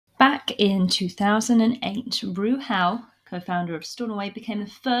Back in 2008, Howe, co-founder of Stornaway, became the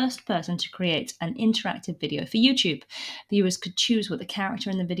first person to create an interactive video for YouTube. Viewers could choose what the character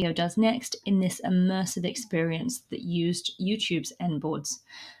in the video does next in this immersive experience that used YouTube's endboards.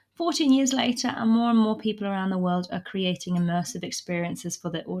 14 years later, and more people around the world are creating immersive experiences for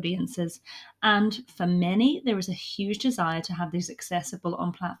their audiences. And for many, there is a huge desire to have these accessible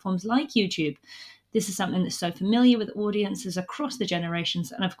on platforms like YouTube. This is something that's so familiar with audiences across the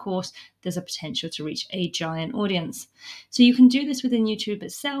generations, and of course, there's a potential to reach a giant audience. So you can do this within YouTube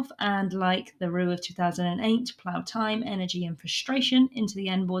itself, and like the Rue of 2008, plow time, energy, and frustration into the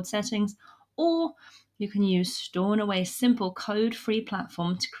endboard settings, or you can use Stornaway's simple code-free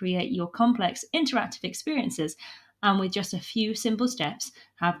platform to create your complex interactive experiences, and with just a few simple steps,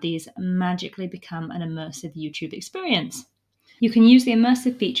 have these magically become an immersive YouTube experience. You can use the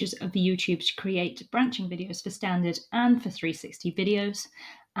immersive features of YouTube to create branching videos for standard and for 360 videos,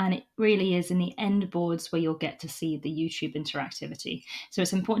 and it really is in the end boards where you'll get to see the YouTube interactivity. So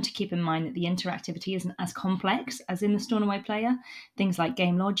it's important to keep in mind that the interactivity isn't as complex as in the Stornaway player. Things like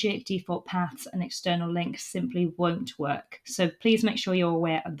game logic, default paths, and external links simply won't work. So please make sure you're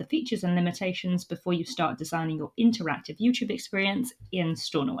aware of the features and limitations before you start designing your interactive YouTube experience in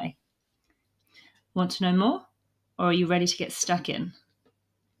Stornaway. Want to know more? Or are you ready to get stuck in?